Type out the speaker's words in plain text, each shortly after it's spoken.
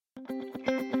Welcome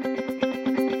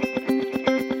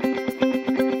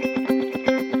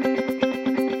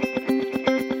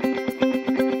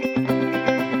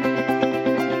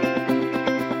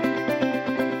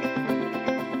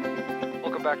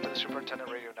back to the Superintendent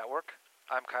Radio Network.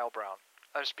 I'm Kyle Brown.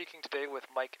 I'm speaking today with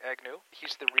Mike Agnew.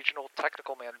 He's the Regional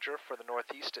Technical Manager for the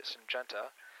Northeast at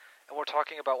Syngenta, and we're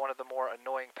talking about one of the more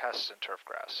annoying pests in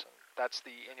turfgrass, and that's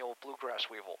the annual bluegrass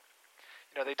weevil.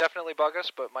 You know, they definitely bug us,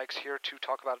 but Mike's here to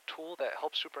talk about a tool that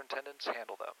helps superintendents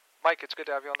handle them. Mike, it's good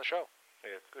to have you on the show.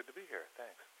 Hey, it's good to be here.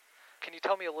 Thanks. Can you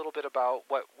tell me a little bit about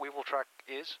what Weevil Track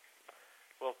is?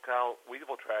 Well, Kyle,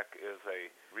 Weevil Track is a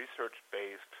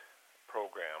research-based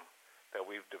program that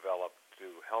we've developed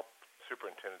to help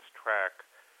superintendents track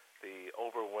the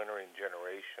overwintering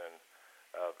generation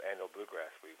of annual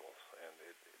bluegrass weevils. And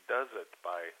it does it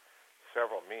by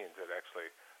several means. It actually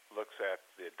looks at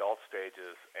the adult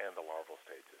stages and the larval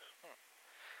stages.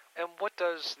 And what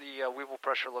does the weevil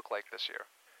pressure look like this year?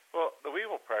 Well, the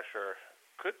weevil pressure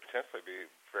could potentially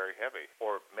be very heavy,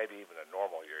 or maybe even a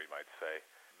normal year, you might say.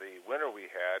 The winter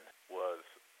we had was,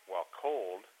 while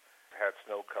cold, had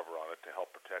snow cover on it to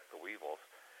help protect the weevils.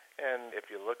 And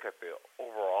if you look at the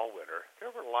overall winter,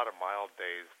 there were a lot of mild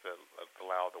days that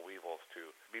allowed the weevils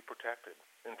to be protected.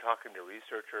 In talking to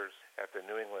researchers at the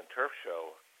New England Turf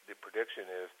Show, the prediction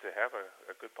is to have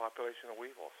a good population of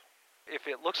weevils. If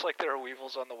it looks like there are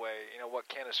weevils on the way, what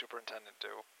can a superintendent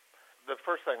do? The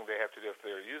first thing they have to do, if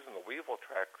they're using the Weevil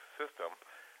Track system,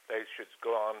 they should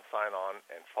go on, sign on,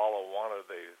 and follow one of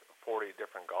the 40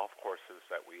 different golf courses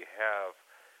that we have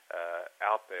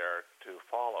out there to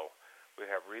follow. We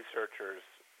have researchers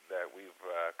that we've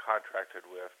contracted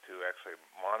with to actually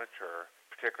monitor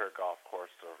particular golf course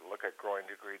to look at growing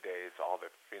degree days, all the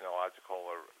phenological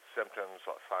symptoms,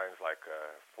 signs like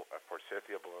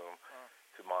forsythia bloom,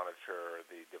 to monitor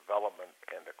the development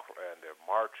and the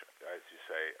march, as you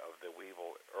say, of the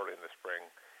weevil early in the spring,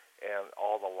 and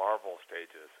all the larval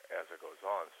stages as it goes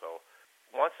on. So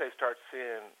once they start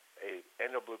seeing a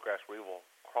annual bluegrass weevil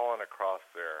crawling across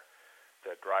their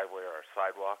driveway or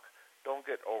sidewalk, don't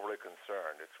get overly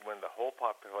concerned. It's when the whole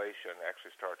population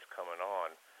actually starts coming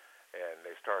on and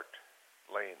they start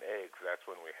laying eggs, that's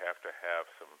when we have to have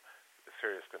some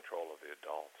serious control of the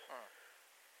adults.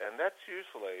 And that's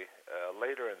usually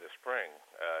later in the spring,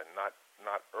 not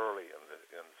early in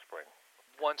the spring.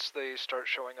 Once they start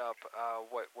showing up,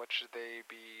 what should they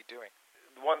be doing?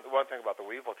 One thing about the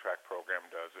Weevil Track program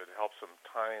does, it helps them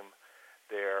time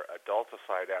their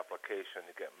adulticide application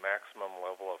to get maximum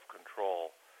level of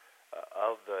control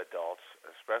of the adults,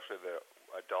 especially the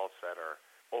adults that are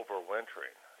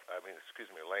overwintering.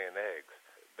 Laying eggs.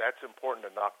 That's important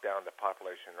to knock down the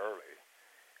population early.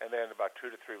 And then about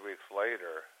 2 to 3 weeks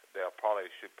later, they'll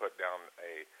probably should put down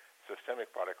a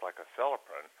systemic product like a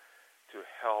celiprin to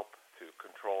help to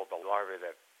control the larvae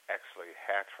that actually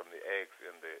hatch from the eggs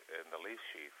in the leaf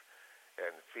sheath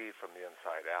and feed from the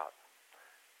inside out.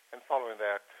 And following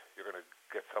that, you're going to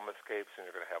get some escapes and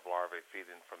you're going to have larvae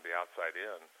feeding from the outside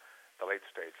in, the late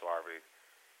stage larvae,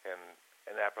 and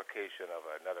an application of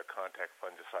another contact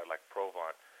fungicide like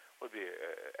Provant would be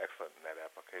excellent in that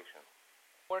application.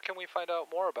 Where can we find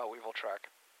out more about Weevil Track?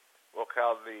 Well,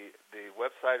 Cal, the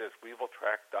website is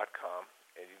weeviltrack.com,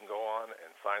 and you can go on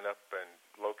and sign up and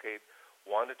locate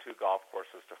 1 to 2 golf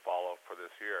courses to follow for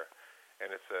this year. And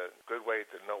it's a good way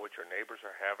to know what your neighbors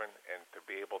are having and to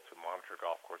be able to monitor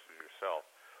golf courses yourself.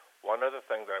 One other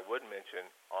thing that I would mention,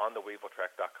 on the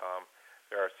weeviltrack.com,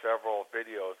 there are several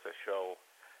videos that show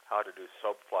how to do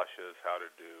soap flushes, how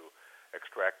to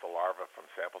extract the larvae from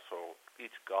samples, so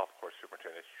each golf course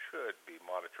superintendent should be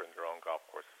monitoring their own golf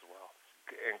course as well.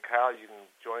 And Kyle, you can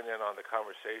join in on the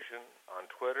conversation on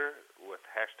Twitter with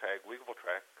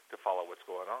 #WeevilTrack to follow what's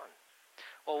going on.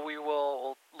 Well, we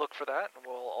will look for that, and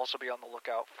we'll also be on the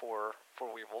lookout for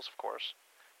weevils, of course.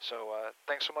 So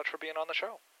thanks so much for being on the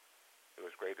show. It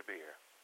was great to be here.